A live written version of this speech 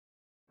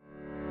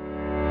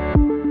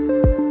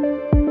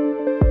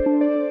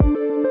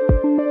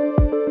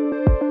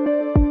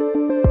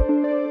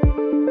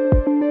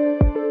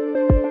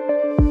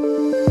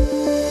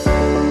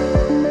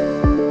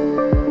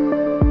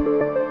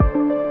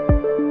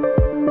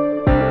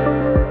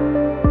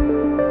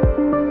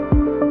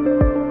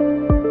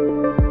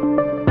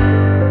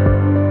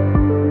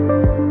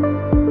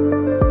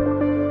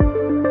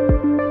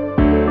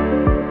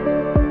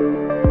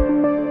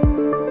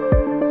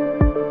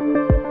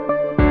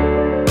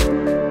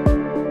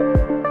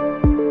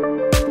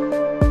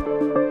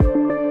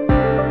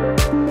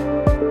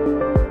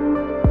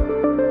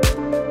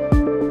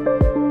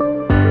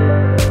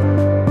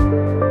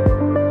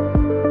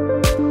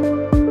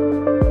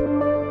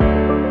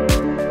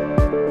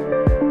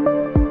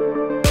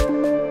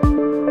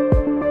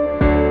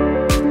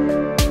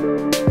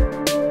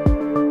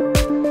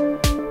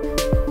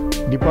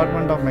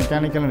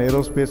Mechanical and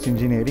Aerospace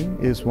Engineering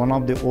is one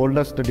of the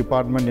oldest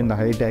departments in the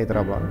IIT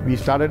Hyderabad. We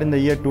started in the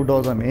year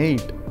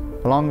 2008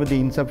 along with the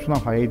inception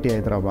of IIT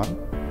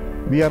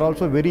Hyderabad. We are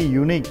also very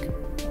unique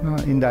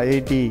in the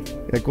IIT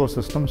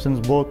ecosystem since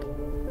both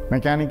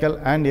mechanical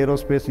and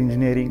aerospace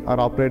engineering are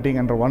operating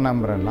under one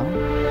umbrella.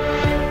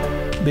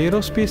 The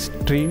aerospace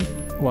stream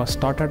was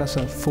started as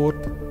a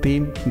fourth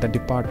theme in the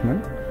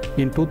department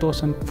in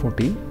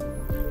 2014,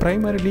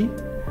 primarily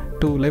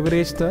to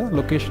leverage the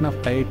location of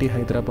IIT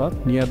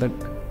Hyderabad near the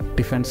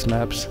defense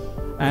labs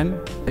and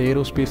the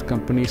aerospace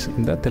companies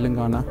in the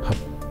Telangana hub.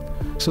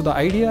 So the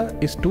idea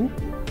is to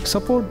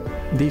support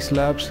these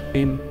labs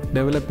in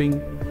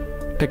developing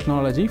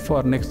technology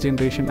for next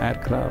generation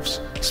aircrafts,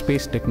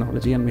 space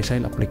technology and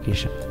missile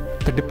application.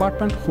 The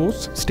department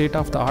hosts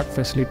state-of-the-art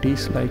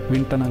facilities like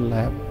wind tunnel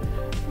lab,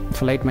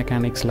 flight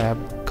mechanics lab,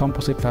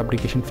 composite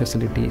fabrication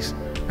facilities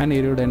and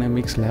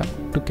aerodynamics lab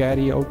to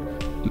carry out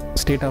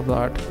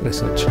state-of-the-art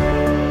research.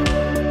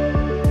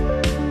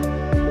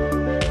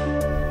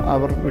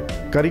 Our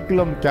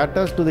curriculum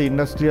caters to the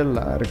industrial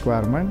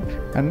requirement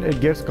and it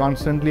gets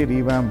constantly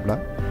revamped,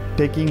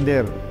 taking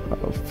their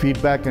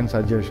feedback and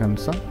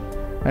suggestions.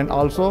 And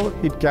also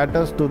it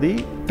caters to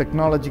the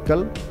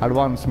technological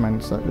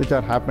advancements which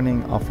are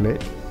happening of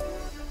late.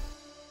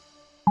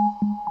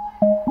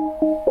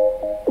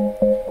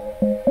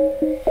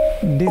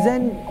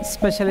 Design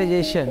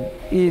specialization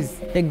is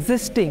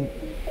existing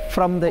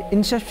from the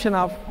inception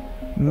of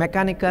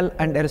Mechanical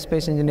and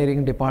Aerospace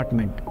Engineering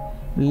department.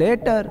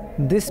 Later,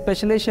 this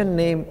specialization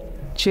name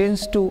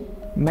changed to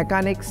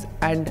Mechanics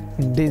and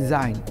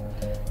Design.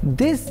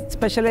 This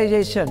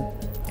specialization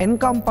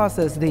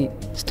encompasses the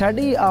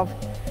study of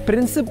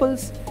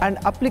principles and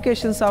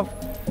applications of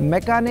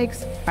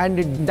mechanics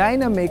and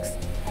dynamics,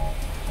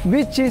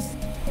 which is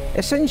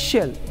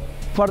essential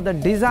for the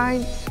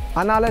design,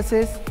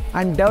 analysis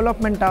and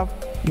development of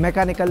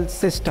mechanical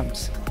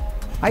systems.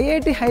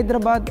 IIT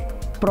Hyderabad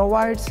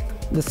provides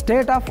the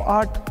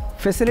state-of-art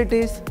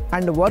facilities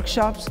and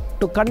workshops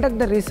to conduct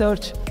the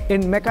research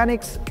in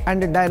mechanics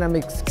and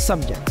dynamics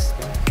subjects.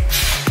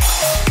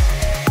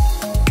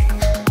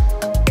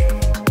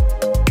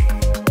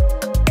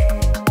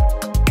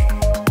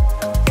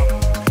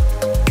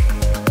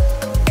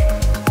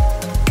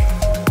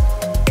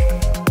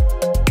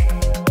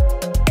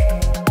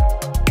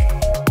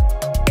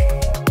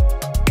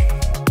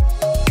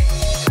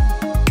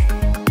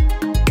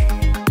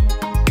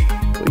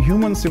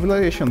 Human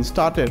civilization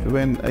started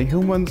when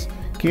humans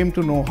came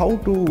to know how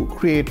to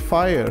create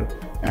fire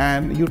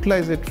and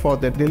utilize it for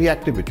their daily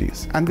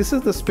activities. And this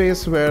is the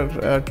space where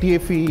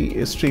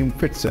TFE stream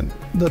fits in.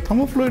 The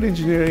thermofluid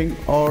engineering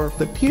or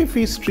the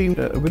TFE stream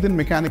within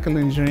mechanical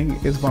engineering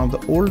is one of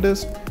the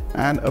oldest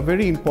and a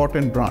very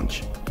important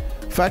branch.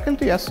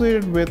 Faculty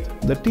associated with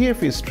the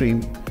TFE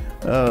stream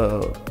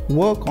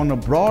work on a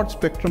broad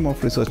spectrum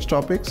of research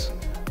topics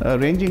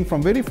ranging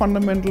from very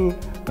fundamental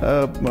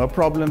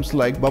problems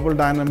like bubble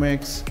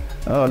dynamics,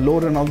 low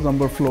Reynolds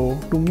number flow,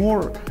 to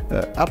more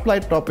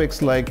applied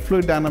topics like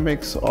fluid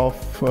dynamics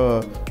of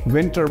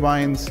wind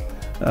turbines,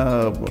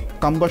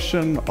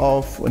 combustion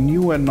of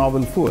new and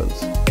novel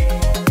fuels.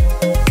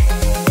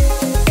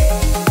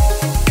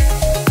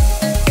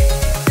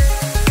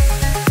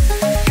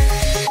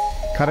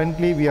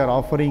 Currently, we are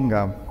offering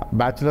a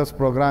bachelor's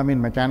program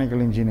in mechanical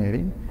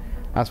engineering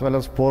as well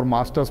as 4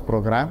 master's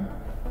program.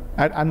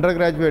 At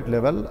undergraduate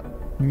level,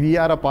 we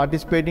are a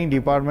participating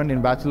department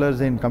in bachelor's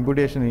in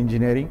computation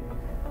engineering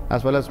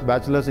as well as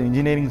bachelor's in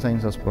engineering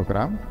sciences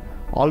program.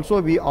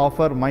 Also, we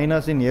offer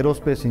minors in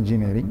aerospace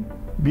engineering.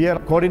 We are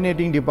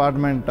coordinating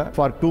department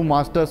for 2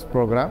 master's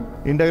program,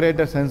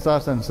 integrated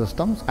sensors and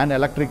systems and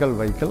electrical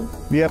vehicle.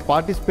 We are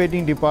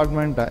participating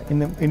department in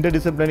the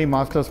interdisciplinary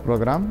master's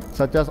program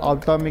such as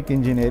optomic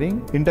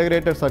engineering,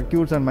 integrated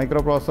circuits and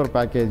microprocessor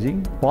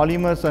packaging,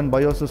 polymers and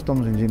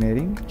biosystems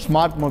engineering,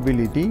 smart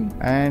mobility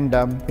and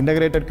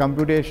integrated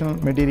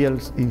computational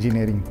materials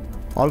engineering.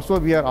 Also,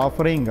 we are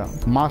offering a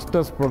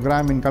master's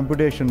program in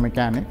computation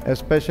mechanics,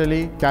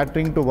 especially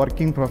catering to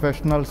working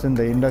professionals in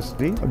the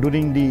industry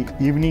during the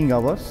evening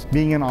hours,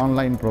 being an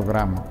online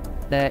program.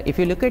 If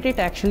you look at it,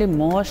 actually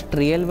most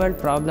real-world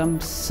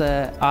problems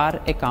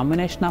are a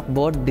combination of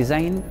both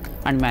design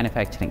and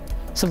manufacturing.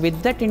 So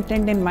with that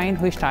intent in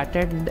mind, we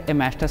started a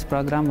master's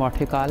program, what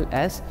we call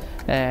as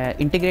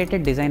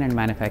integrated design and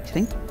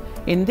manufacturing.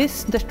 In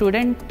this, the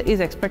student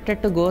is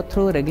expected to go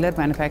through regular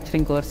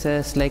manufacturing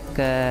courses like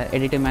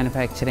additive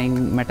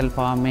manufacturing, metal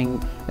forming,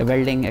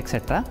 welding,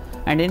 etc.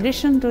 And in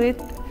addition to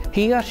it,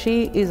 he or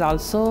she is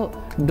also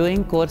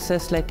doing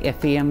courses like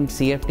FEM,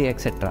 CFD,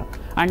 etc.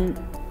 And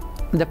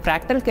the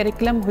practical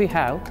curriculum we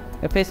have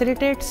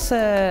facilitates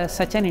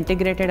such an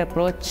integrated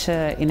approach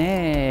in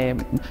a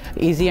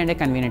easy and a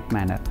convenient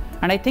manner.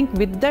 And I think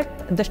with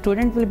that, the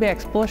student will be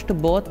exposed to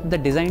both the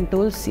design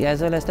tools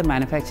as well as the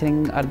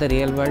manufacturing or the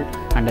real world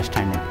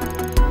understanding.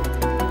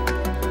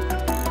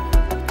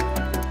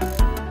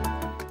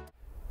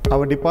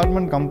 Our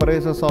department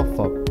comprises of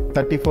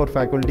 34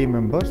 faculty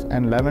members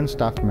and 11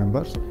 staff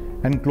members.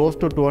 and close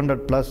to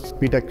 200 plus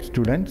BTech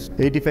students,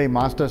 85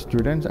 master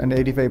students and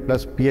 85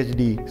 plus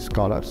PhD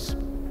scholars.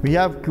 We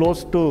have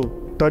close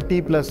to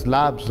 30 plus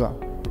labs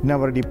in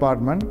our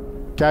department,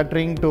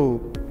 catering to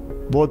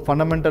both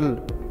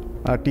fundamental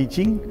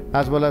teaching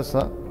as well as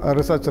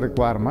research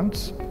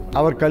requirements.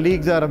 Our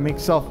colleagues are a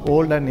mix of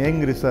old and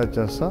young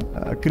researchers,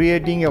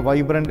 creating a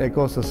vibrant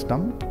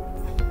ecosystem.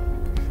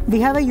 We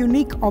have a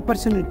unique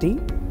opportunity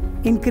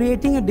in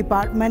creating a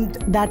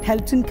department that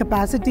helps in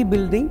capacity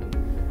building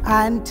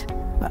and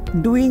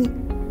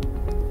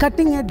doing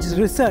cutting-edge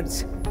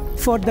research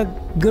for the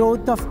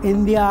growth of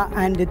India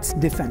and its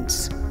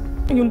defense.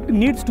 You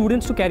need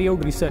students to carry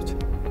out research,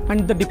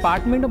 and the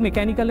Department of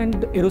Mechanical and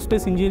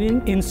Aerospace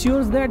Engineering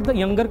ensures that the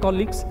younger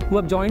colleagues who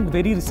have joined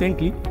very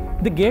recently,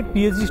 they get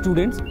PhD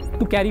students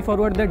to carry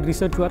forward that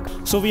research work.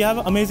 So we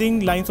have amazing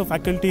lines of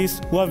faculties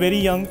who are very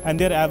young and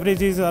their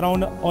average is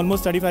around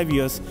almost 35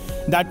 years.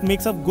 That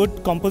makes a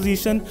good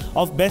composition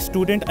of best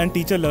student and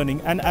teacher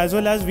learning, and as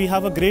well as we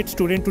have a great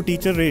student to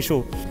teacher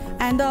ratio.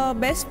 And the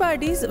best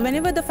part is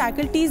whenever the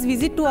faculties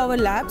visit to our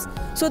labs,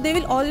 so they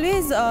will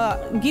always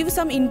give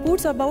some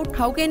inputs about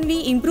how can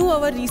we improve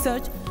our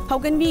research, how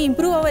can we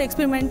improve our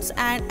experiments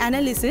and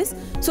analysis.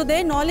 So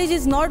their knowledge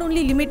is not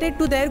only limited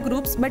to their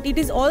groups, but it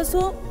is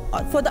also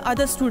for the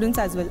other students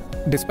as well.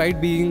 Despite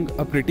being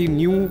a pretty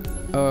new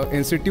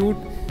institute,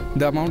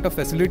 the amount of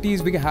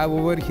facilities we have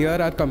over here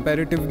are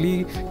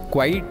comparatively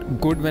quite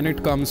good when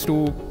it comes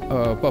to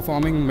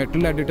performing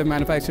metal additive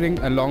manufacturing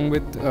along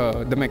with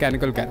the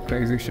mechanical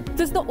characterization.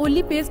 This is the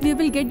only place we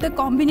will get the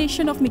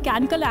combination of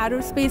mechanical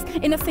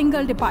aerospace in a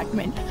single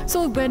department.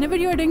 So whenever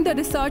you are doing the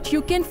research,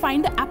 you can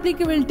find the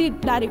applicability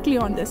directly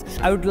on this.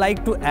 I would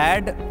like to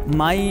add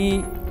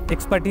my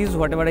expertise,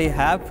 whatever I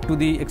have, to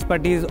the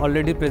expertise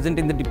already present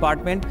in the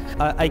department.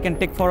 I can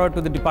take forward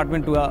to the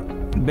department to a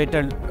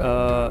better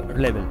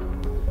level.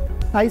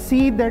 I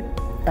see that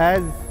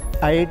as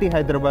IIT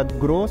Hyderabad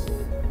grows,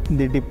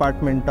 the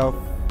Department of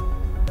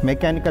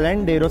Mechanical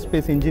and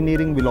Aerospace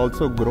Engineering will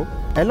also grow.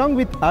 Along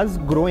with us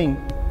growing,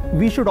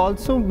 we should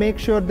also make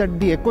sure that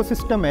the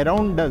ecosystem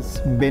around us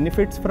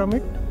benefits from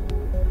it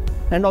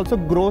and also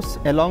grows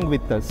along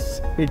with us.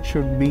 It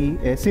should be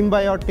a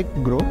symbiotic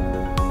growth.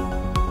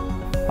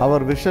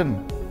 Our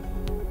vision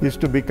is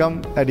to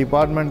become a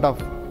department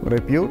of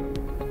repute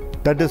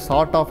that is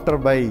sought after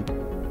by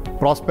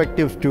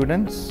prospective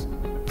students,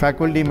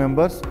 faculty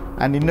members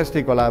and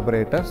industry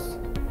collaborators.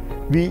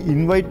 We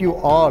invite you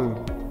all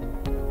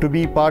to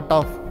be part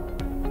of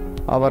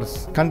our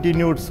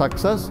continued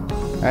success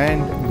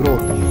and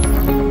growth.